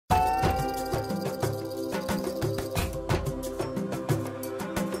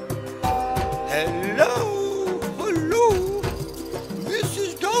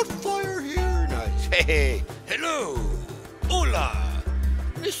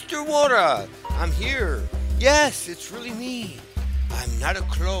Mr. Water, I'm here. Yes, it's really me. I'm not a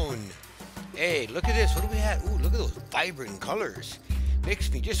clone. Hey, look at this. What do we have? Ooh, look at those vibrant colors.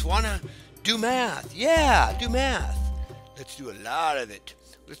 Makes me just want to do math. Yeah, do math. Let's do a lot of it.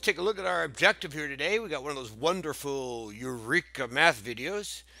 Let's take a look at our objective here today. We got one of those wonderful Eureka math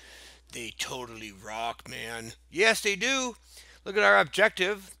videos. They totally rock, man. Yes, they do. Look at our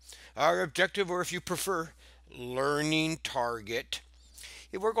objective. Our objective, or if you prefer, learning target.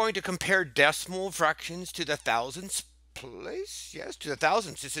 If we're going to compare decimal fractions to the thousandths place, yes, to the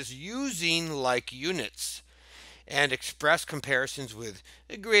thousandths. This is using like units and express comparisons with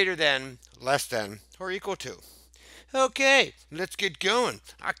greater than, less than, or equal to. Okay, let's get going.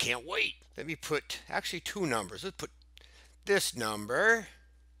 I can't wait. Let me put actually two numbers. Let's put this number,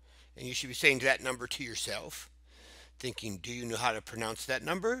 and you should be saying that number to yourself, thinking, do you know how to pronounce that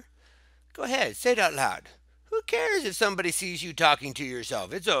number? Go ahead, say it out loud. Who cares if somebody sees you talking to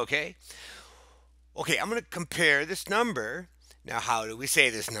yourself? It's okay. Okay, I'm going to compare this number. Now, how do we say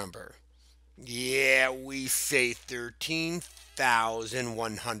this number? Yeah, we say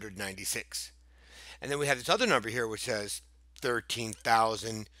 13,196. And then we have this other number here which says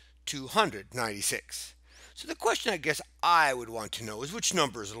 13,296. So the question I guess I would want to know is which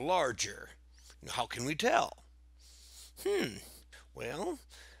number is larger? How can we tell? Well,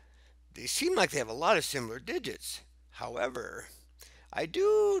 they seem like they have a lot of similar digits. However, I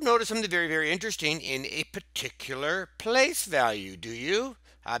do notice something very, very interesting in a particular place value. Do you?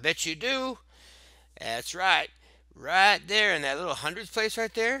 I bet you do. That's right. Right there in that little hundreds place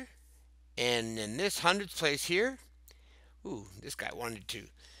right there. And in this hundreds place here. Ooh, this guy wanted to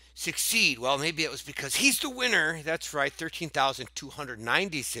succeed. Well, maybe it was because he's the winner. That's right.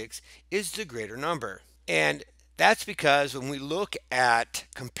 13,296 is the greater number. And that's because when we look at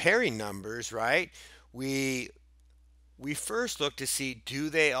comparing numbers, right, we first look to see,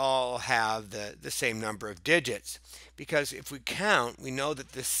 do they all have the same number of digits? Because if we count, we know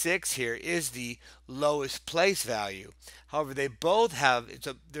that the 6 here is the lowest place value. However, they both have,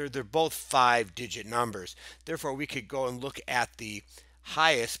 they're both 5-digit numbers. Therefore, we could go and look at the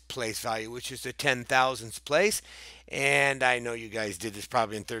highest place value, which is the 10,000ths place. And I know you guys did this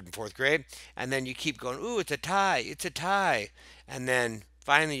probably in 3rd and 4th grade. And then you keep going, ooh, it's a tie, it's a tie. And then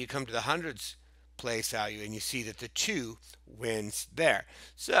finally you come to the hundreds place value and you see that the 2 wins there.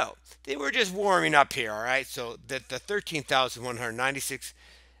 So they were just warming up here, all right? So that the 13,196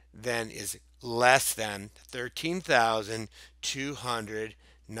 then is less than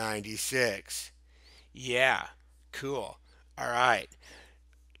 13,296. Yeah, cool. All right,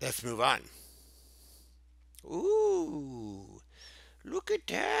 let's move on. Ooh, look at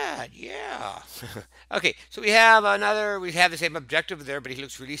that. Yeah. Okay, so we have the same objective there, but he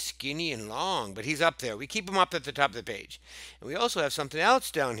looks really skinny and long, but he's up there. We keep him up at the top of the page. And we also have something else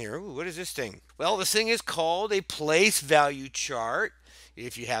down here. Ooh, what is this thing? Well, this thing is called a place value chart.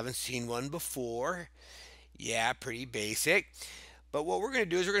 If you haven't seen one before, yeah, pretty basic. But what we're going to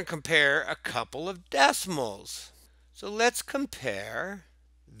do is we're going to compare a couple of decimals. So let's compare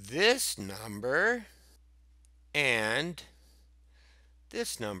this number and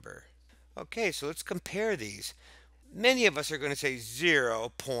this number. Okay, so let's compare these. Many of us are going to say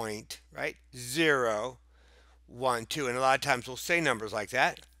 0 point, right? 0, 1, 2, and a lot of times we'll say numbers like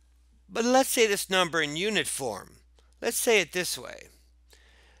that. But let's say this number in unit form. Let's say it this way.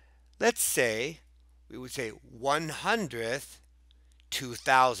 Let's say we would say 100th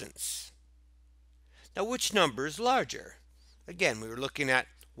 2,000ths. Now, which number is larger? Again, we were looking at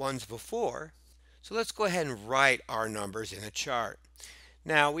ones before. So let's go ahead and write our numbers in a chart.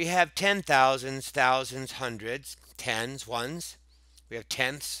 Now, we have 10,000s, thousands, hundreds, tens, ones. We have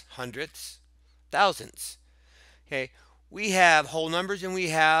tenths, hundredths, thousandths. Okay, we have whole numbers and we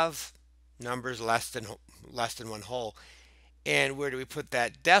have numbers less than one whole. And where do we put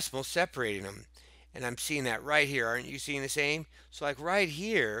that decimal separating them? And I'm seeing that right here. Aren't you seeing the same? So like right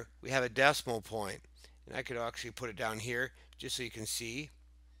here, we have a decimal point. And I could actually put it down here just so you can see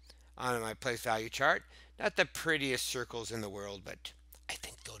on my place value chart. Not the prettiest circles in the world, but I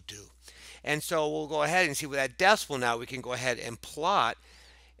think they'll do. And so we'll go ahead and see with that decimal now we can go ahead and plot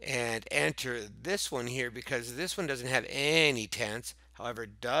and enter this one here because this one doesn't have any tenths. However,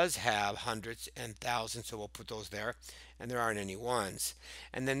 it does have hundreds and thousands, so we'll put those there. And there aren't any ones.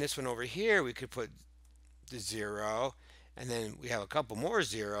 And then this one over here, we could put the 0. And then we have a couple more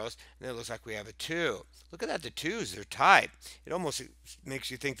zeros, and then it looks like we have a 2. Look at that, the 2's, they're tied. It almost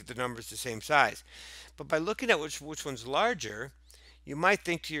makes you think that the number's the same size. But by looking at which one's larger, you might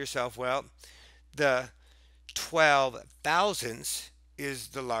think to yourself, well, the 12,000ths is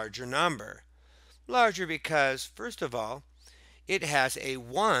the larger number. Larger because, first of all, it has a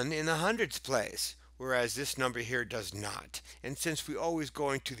 1 in the hundreds place, whereas this number here does not. And since we're always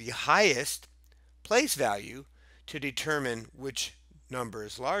going to the highest place value to determine which number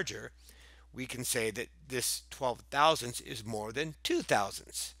is larger, we can say that this 12 thousandths is more than 2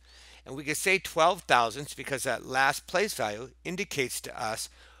 thousandths. And we can say 12 thousandths because that last place value indicates to us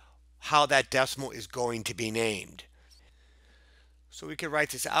how that decimal is going to be named. So we could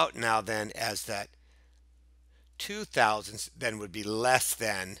write this out now then as that 2 thousandths then would be less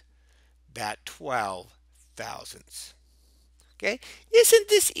than that 12 thousandths. Okay, isn't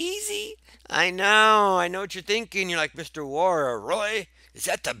this easy? I know what you're thinking. You're like, Mr. War, Roy, is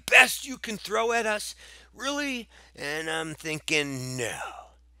that the best you can throw at us? Really? And I'm thinking, no,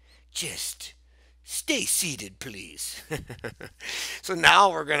 just stay seated, please. So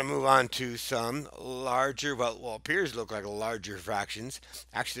now we're going to move on to some larger, well, appears to look like larger fractions.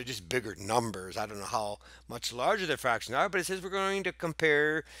 Actually, they're just bigger numbers. I don't know how much larger the fractions are, but it says we're going to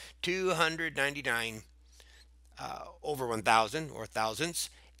compare 299 over 1,000 or thousandths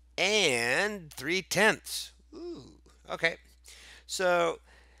and 3/10. Ooh, okay. So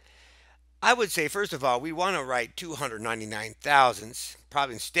I would say, first of all, we want to write 299 thousandths,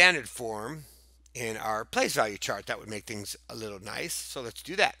 probably in standard form, in our place value chart. That would make things a little nice. So let's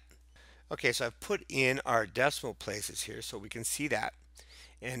do that. Okay, so I've put in our decimal places here so we can see that.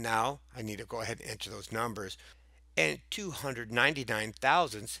 And now I need to go ahead and enter those numbers. And 299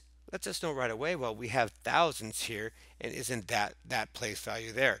 thousandths lets us know right away, well, we have thousands here, and isn't that place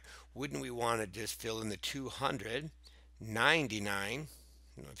value there? Wouldn't we want to just fill in the 299? I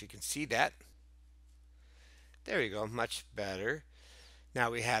don't know if you can see that. There you go, much better.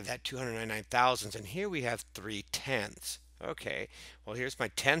 Now we have that 299 thousandths, and here we have 3/10. Okay, well, here's my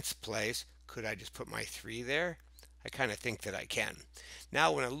tenths place. Could I just put my 3 there? I kind of think that I can.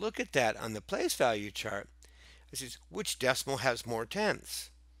 Now when I look at that on the place value chart, it says which decimal has more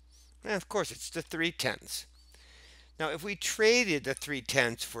tenths? And of course, it's the 3/10. Now, if we traded the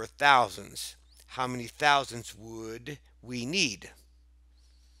 3/10 for thousandths, how many thousandths would we need?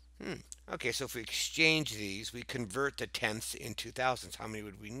 Okay, so if we exchange these, we convert the tenths into thousandths. How many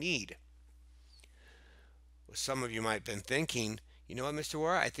would we need? Well, some of you might have been thinking, you know what, Mr.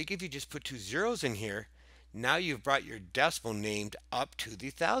 War? I think if you just put 2 zeros in here, now you've brought your decimal named up to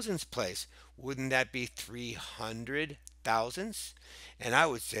the thousandths place. Wouldn't that be 300 thousandths? And I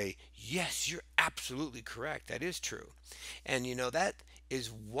would say, yes, you're absolutely correct. That is true. And you know, that is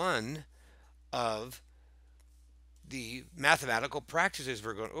one of the mathematical practices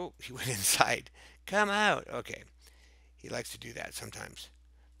we're going, oh, he went inside. Come out. Okay. He likes to do that sometimes.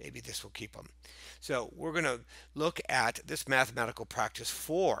 Maybe this will keep him. So we're going to look at this mathematical practice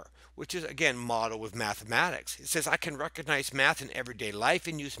 4, which is again modeled with mathematics. It says I can recognize math in everyday life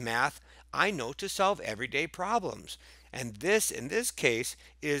and use math I know to solve everyday problems. And this, in this case,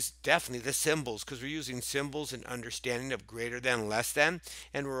 is definitely the symbols, because we're using symbols and understanding of greater than, less than.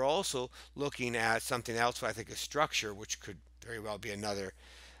 And we're also looking at something else, I think, a structure, which could very well be another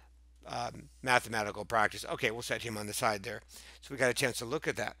mathematical practice. Okay, we'll set him on the side there. So we got a chance to look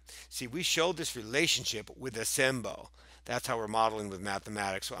at that. See, we showed this relationship with a symbol. That's how we're modeling with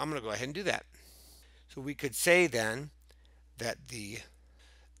mathematics. So I'm going to go ahead and do that. So we could say then that the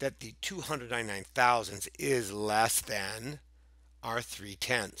 299 thousandths is less than our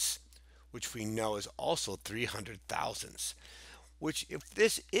 3/10, which we know is also 300 thousandths. Which, if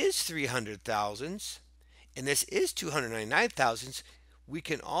this is 300 thousandths and this is 299 thousandths, we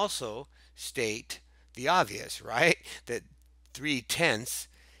can also state the obvious, right? That 3/10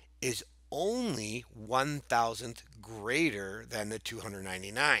 is only 1,000th greater than the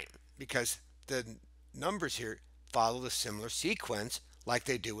 299, because the numbers here follow the similar sequence like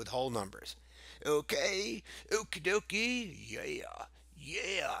they do with whole numbers. Okay, okie dokie,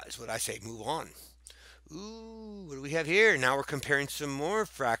 yeah, is what I say. Move on. Ooh, what do we have here? Now we're comparing some more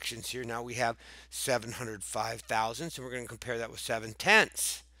fractions here. Now we have 705 thousandths, and we're going to compare that with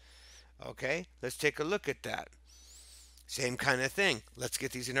 7/10. Okay, let's take a look at that. Same kind of thing. Let's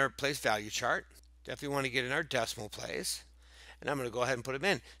get these in our place value chart. Definitely want to get in our decimal place. And I'm going to go ahead and put them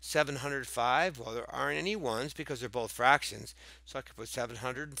in. 705, well, there aren't any ones because they're both fractions. So I can put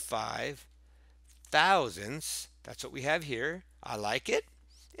 705 thousandths. That's what we have here. I like it.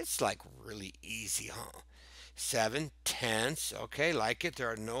 It's like really easy, huh? 7/10. Okay, like it.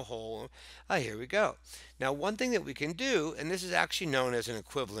 There are no whole. Here we go. Now, one thing that we can do, and this is actually known as an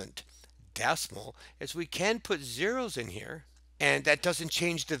equivalent decimal, is we can put zeros in here, and that doesn't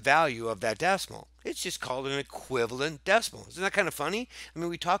change the value of that decimal. It's just called an equivalent decimal. Isn't that kind of funny? I mean,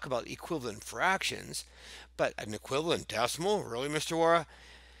 we talk about equivalent fractions, but an equivalent decimal? Really, Mr. Wara?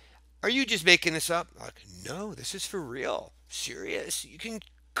 Are you just making this up? Like, no, this is for real. Serious. You can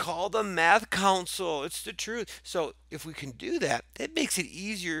call the math council. It's the truth. So if we can do that, that makes it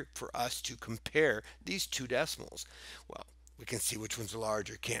easier for us to compare these two decimals. Well, we can see which one's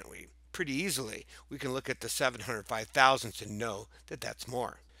larger, can't we? Pretty easily. We can look at the 705 thousandths and know that that's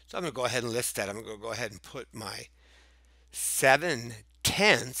more. So I'm going to go ahead and list that. I'm going to go ahead and put my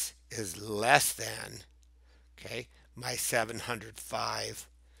 7/10 is less than, okay, my 705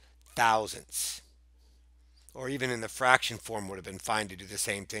 thousandths. Or even in the fraction form would have been fine to do the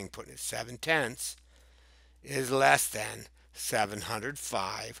same thing, putting it 7/10 is less than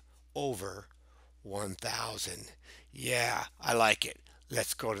 705 over 1000. Yeah, I like it.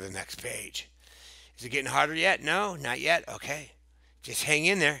 Let's go to the next page. Is it getting harder yet? No, not yet. Okay. Just hang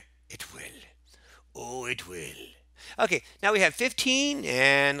in there. It will. Oh, it will. Okay, now we have 15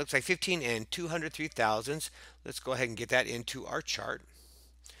 and looks like 15 and 203 thousandths. Let's go ahead and get that into our chart.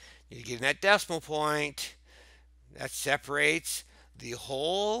 Need to get in that decimal point. That separates the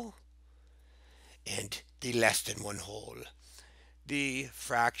whole and the less than one whole. The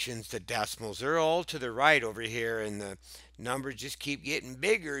fractions, the decimals, they're all to the right over here, and the numbers just keep getting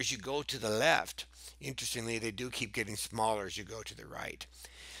bigger as you go to the left. Interestingly, they do keep getting smaller as you go to the right.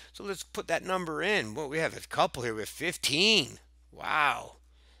 So let's put that number in. Well, we have a couple here with 15. Wow.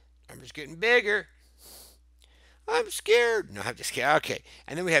 Number's getting bigger. I'm scared. No, I'm just scared. Okay.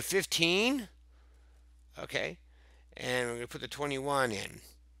 And then we have 15. Okay. And we're going to put the 21 in.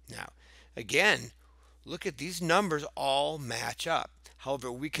 Now, again, look at these numbers all match up.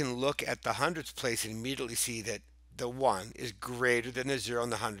 However, we can look at the hundredths place and immediately see that the 1 is greater than the 0 in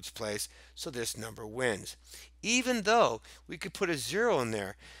the hundredths place, so this number wins. Even though we could put a 0 in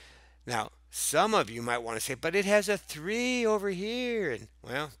there. Now, some of you might want to say, but it has a 3 over here. And,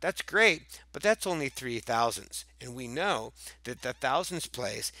 well, that's great, but that's only 3 thousandths. And we know that the thousandths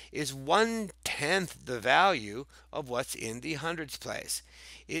place is 1/10 the value of what's in the hundredths place.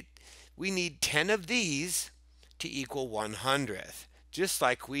 We need 10 of these to equal 1/100th. Just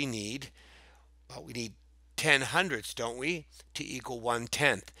like we need 10 hundredths, don't we, to equal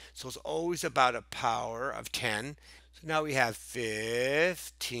 1/10. So it's always about a power of 10. So now we have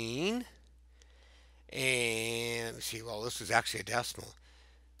 15. And let me see, well, this was actually a decimal.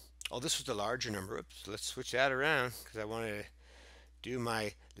 Oh, this was the larger number. Oops, let's switch that around because I wanted to do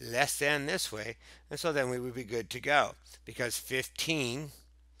my less than this way. And so then we would be good to go because 15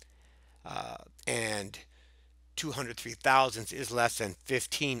 and 203 thousandths is less than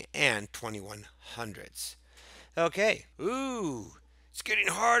 15 and 21 hundredths. Okay. Ooh, it's getting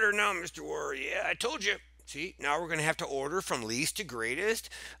harder now, Mr. Warrior. Yeah, I told you. See, now we're going to have to order from least to greatest.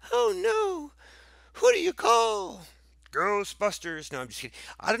 Oh, no. Who do you call? Ghostbusters. No, I'm just kidding.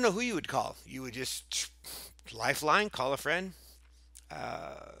 I don't know who you would call. You would just lifeline, call a friend.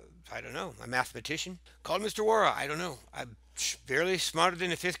 Uh, I don't know. A mathematician. Call Mr. Wara. I don't know. I'm barely smarter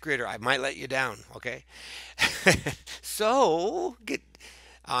than a fifth grader. I might let you down. Okay. So get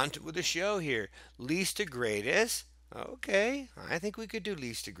on with the show here. Least to greatest. Okay. I think we could do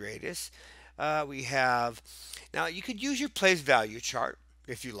least to greatest. We have now you could use your place value chart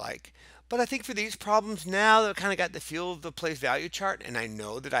if you like. But I think for these problems now that I've kind of got the feel of the place value chart and I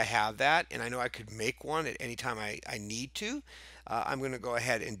know that I have that and I know I could make one at any time I need to, I'm going to go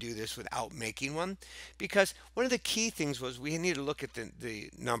ahead and do this without making one because one of the key things was we need to look at the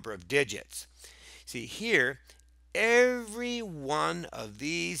number of digits. See here, every one of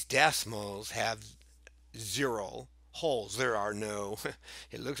these decimals have 0 holes. There are no,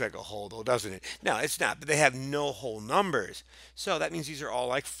 it looks like a hole though, doesn't it? No, it's not, but they have no whole numbers. So that means these are all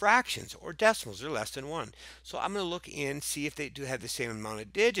like fractions or decimals. They're less than 1. So I'm going to look in, see if they do have the same amount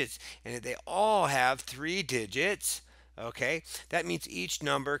of digits. And if they all have 3 digits, okay, that means each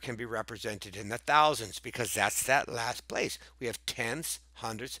number can be represented in the thousands because that's that last place. We have tenths,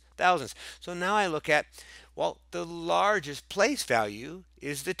 hundredths, thousands. So now I look at, well, the largest place value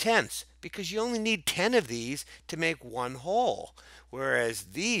is the tenths because you only need 10 of these to make one whole. Whereas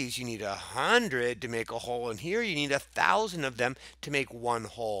these, you need 100 to make a whole, and here you need 1,000 of them to make one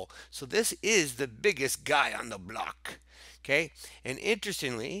whole. So this is the biggest guy on the block. Okay, and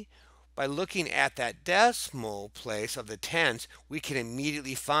interestingly, by looking at that decimal place of the tenths, we can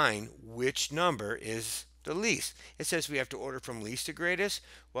immediately find which number is the least. It says we have to order from least to greatest.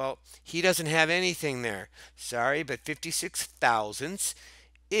 Well, he doesn't have anything there. Sorry, but 56 thousandths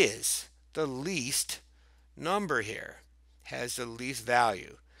is the least number here. Has the least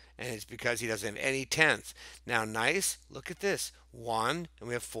value. And it's because he doesn't have any tenths. Now, nice. Look at this. 1, and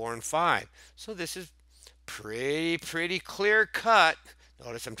we have 4 and 5. So this is pretty clear cut.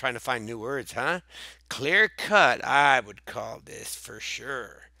 Notice I'm trying to find new words, huh? Clear cut, I would call this for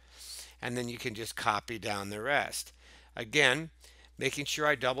sure. And then you can just copy down the rest. Again, making sure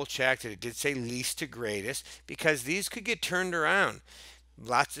I double checked that it did say least to greatest, because these could get turned around.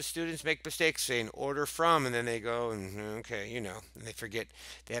 Lots of students make mistakes saying order from, and then they go and okay, and they forget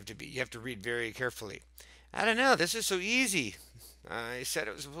you have to read very carefully. I don't know, this is so easy. I said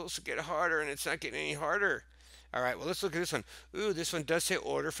it was supposed to get harder, and it's not getting any harder. All right, well, let's look at this one. Ooh, this one does say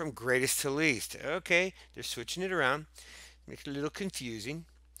order from greatest to least. Okay, they're switching it around. Makes it a little confusing.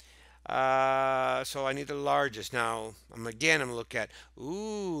 So I need the largest. Now, I'm going to look at,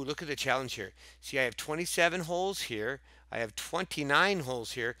 ooh, look at the challenge here. See, I have 27 holes here. I have 29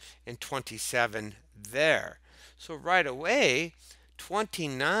 holes here and 27 there. So right away,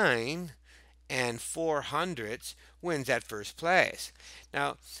 29 and 400ths wins at first place.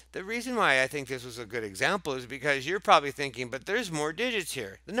 Now, the reason why I think this was a good example is because you're probably thinking, but there's more digits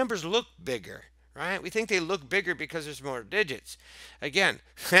here. The numbers look bigger, right? We think they look bigger because there's more digits. Again,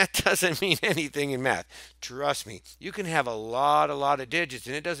 that doesn't mean anything in math. Trust me, you can have a lot of digits,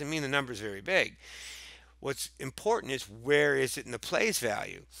 and it doesn't mean the number's very big. What's important is where is it in the place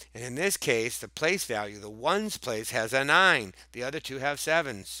value. And in this case, the place value, the ones place has a 9. The other two have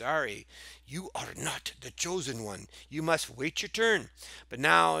 7. Sorry, you are not the chosen one. You must wait your turn. But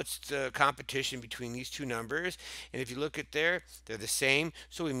now it's the competition between these two numbers. And if you look at there, they're the same.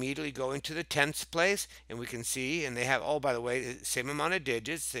 So we immediately go into the tenths place, and we can see, and they have, oh, by the way, the same amount of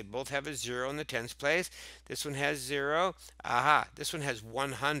digits. They both have a 0 in the tenths place. This one has 0. Aha, this one has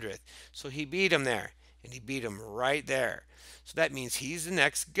 100th. So he beat him there. And he beat him right there. So that means he's the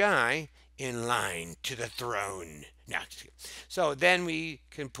next guy in line to the throne. Now, so then we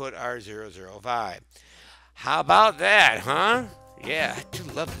can put our 005. How about that, huh? Yeah, I do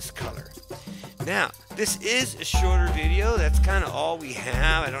love this color. Now, this is a shorter video. That's kind of all we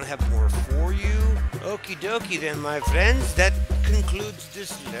have. I don't have more for you. Okie dokie then, my friends. That concludes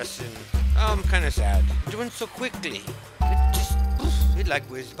this lesson. Oh, I'm kind of sad. Doing so quickly. It like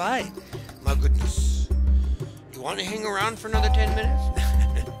whizzed by. My goodness. You want to hang around for another 10 minutes?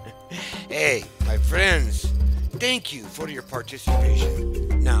 Hey, my friends, thank you for your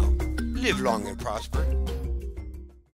participation. Now, live long and prosper.